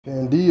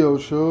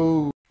Candio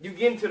show. You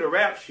get into the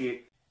rap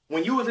shit.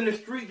 When you was in the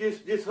street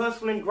just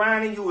hustling,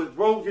 grinding, you was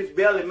broke, just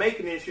barely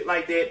making it and shit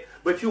like that,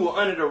 but you were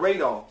under the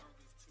radar.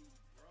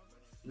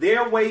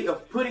 Their way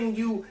of putting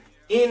you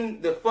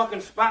in the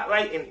fucking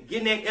spotlight and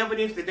getting that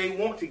evidence that they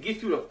want to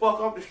get you the fuck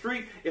off the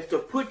street is to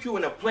put you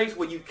in a place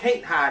where you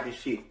can't hide this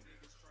shit.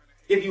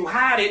 If you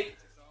hide it,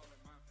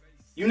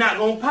 you're not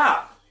gonna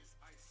pop.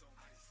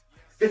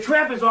 The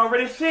trap is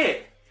already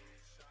set.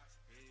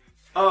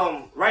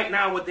 Right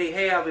now what they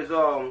have is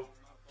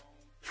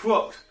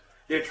trucks.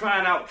 They're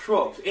trying out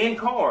trucks and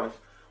cars,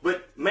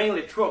 but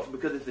mainly trucks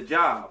because it's a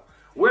job.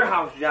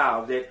 Warehouse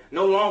jobs that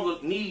no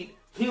longer need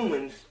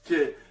humans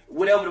to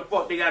whatever the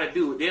fuck they got to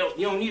do.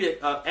 You don't need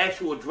an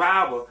actual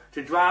driver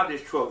to drive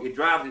this truck. It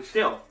drives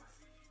itself.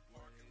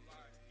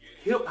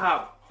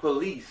 Hip-hop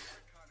police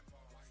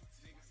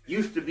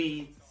used to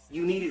be,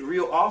 you needed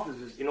real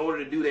officers in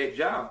order to do that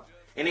job.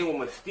 And they were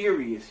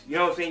mysterious. You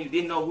know what I'm saying? You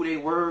didn't know who they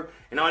were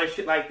and all that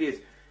shit like this.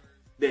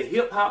 The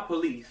hip-hop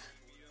police,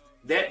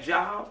 that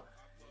job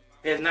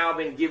has now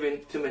been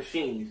given to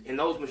machines. And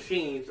those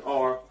machines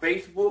are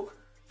Facebook,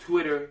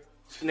 Twitter,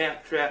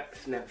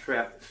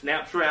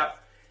 Snapchat,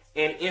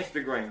 and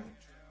Instagram.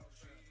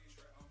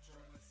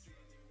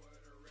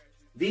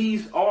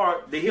 These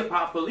are the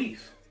hip-hop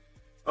police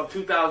of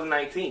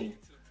 2019.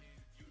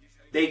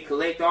 They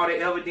collect all the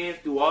evidence,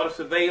 do all the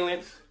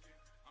surveillance,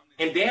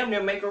 and damn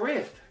near make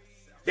arrests.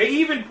 They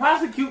even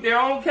prosecute their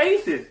own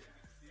cases.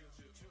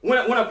 When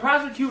a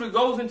prosecutor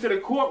goes into the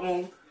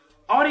courtroom,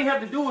 all they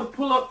have to do is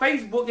pull up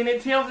Facebook and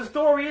it tells the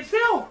story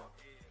itself.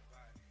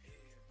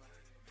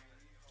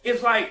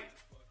 It's like,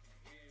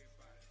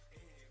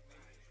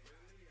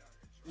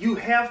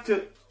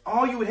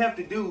 all you would have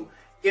to do,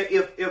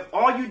 if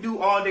all you do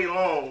all day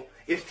long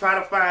is try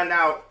to find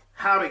out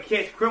how to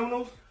catch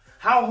criminals,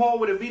 how hard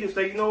would it be to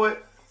say, you know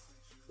what,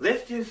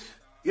 let's just,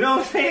 you know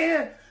what I'm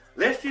saying?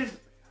 Let's just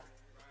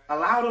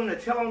allow them to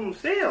tell on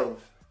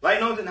themselves. Like,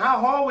 you know what I'm saying? How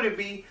hard would it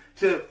be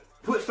to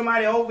put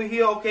somebody over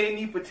here, okay, they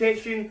need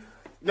protection?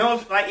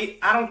 No, like,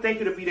 I don't think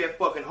it'll be that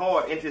fucking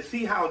hard. And to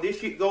see how this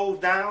shit goes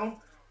down,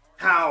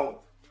 how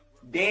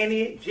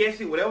Danny,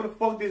 Jesse, whatever the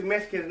fuck this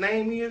Mexican's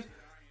name is,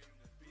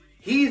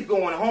 he's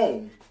going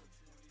home.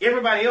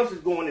 Everybody else is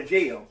going to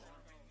jail.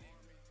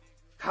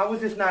 How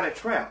is this not a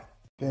trap?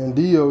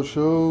 Candio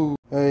show.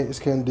 Hey, it's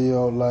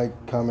Candio.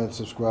 Like, comment,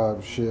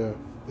 subscribe, share.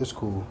 It's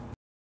cool.